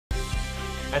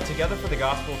At Together for the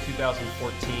Gospel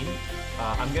 2014,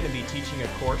 I'm going to be teaching a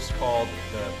course called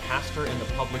The Pastor in the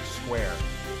Public Square.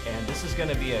 And this is going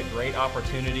to be a great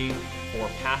opportunity for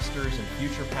pastors and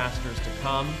future pastors to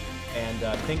come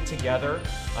and think together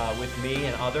with me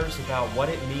and others about what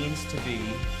it means to be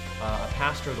a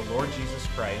pastor of the Lord Jesus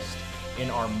Christ in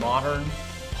our modern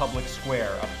public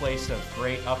square, a place of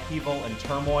great upheaval and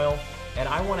turmoil. And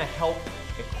I want to help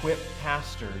equip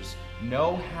pastors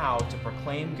know how to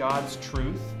proclaim God's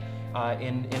truth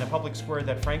in a public square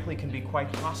that frankly can be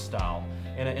quite hostile,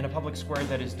 in a public square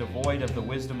that is devoid of the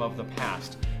wisdom of the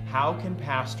past. How can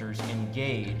pastors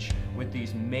engage with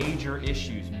these major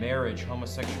issues, marriage,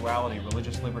 homosexuality,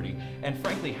 religious liberty, and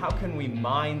frankly, how can we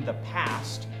mine the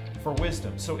past for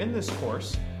wisdom? So in this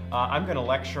course, I'm going to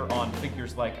lecture on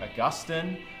figures like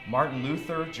Augustine, Martin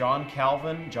Luther, John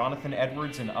Calvin, Jonathan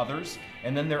Edwards, and others.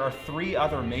 And then there are three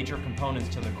other major components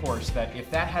to the course that,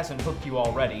 if that hasn't hooked you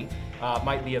already,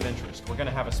 might be of interest. We're going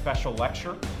to have a special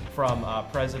lecture from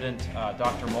President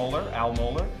Dr. Moeller, Al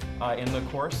Moeller, in the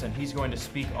course, and he's going to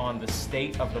speak on the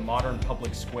state of the modern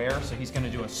public square. So he's going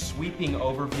to do a sweeping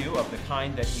overview of the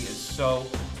kind that he is so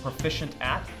proficient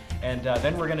at. And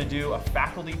then we're going to do a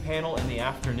faculty panel in the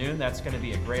afternoon. That's going to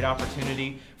be a great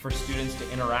opportunity for students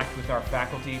to interact with our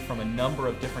faculty from a number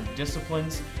of different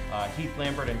disciplines. Heath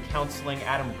Lambert in counseling,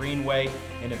 Adam Greenway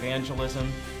in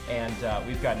evangelism, and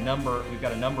we've got a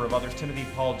number of others. Timothy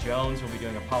Paul Jones will be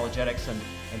doing apologetics and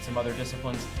some other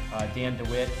disciplines. Dan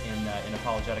DeWitt in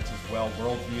apologetics as well,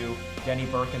 worldview. Denny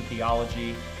Burke in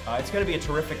theology. It's going to be a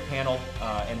terrific panel,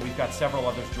 and we've got several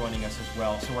others joining us as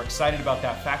well. So we're excited about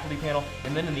that faculty panel.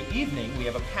 And then in the evening, we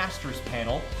have a pastor's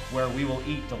panel where we will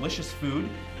eat delicious food,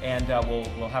 and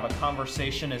we'll have a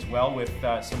conversation as well with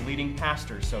some leading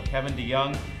pastors. So Kevin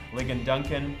DeYoung, Ligon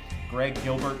Duncan, Greg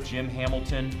Gilbert, Jim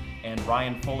Hamilton, and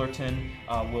Ryan Fullerton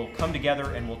will come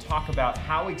together and we'll talk about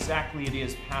how exactly it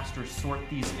is pastors sort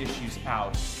these issues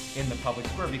out in the public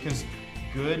square, because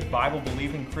good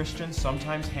Bible-believing Christians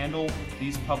sometimes handle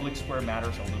these public square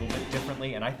matters a little bit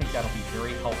differently, and I think that'll be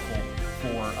very helpful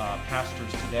for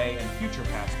pastors today and future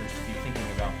pastors to be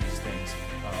thinking about these things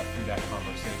through that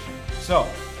conversation. So,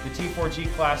 the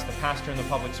T4G class, the Pastor in the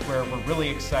Public Square, we're really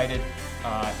excited.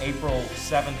 April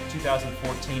 7th,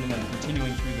 2014, and then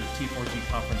continuing through the T4G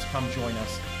conference, come join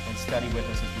us and study with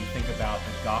us as we think about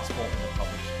the gospel in the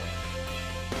public square.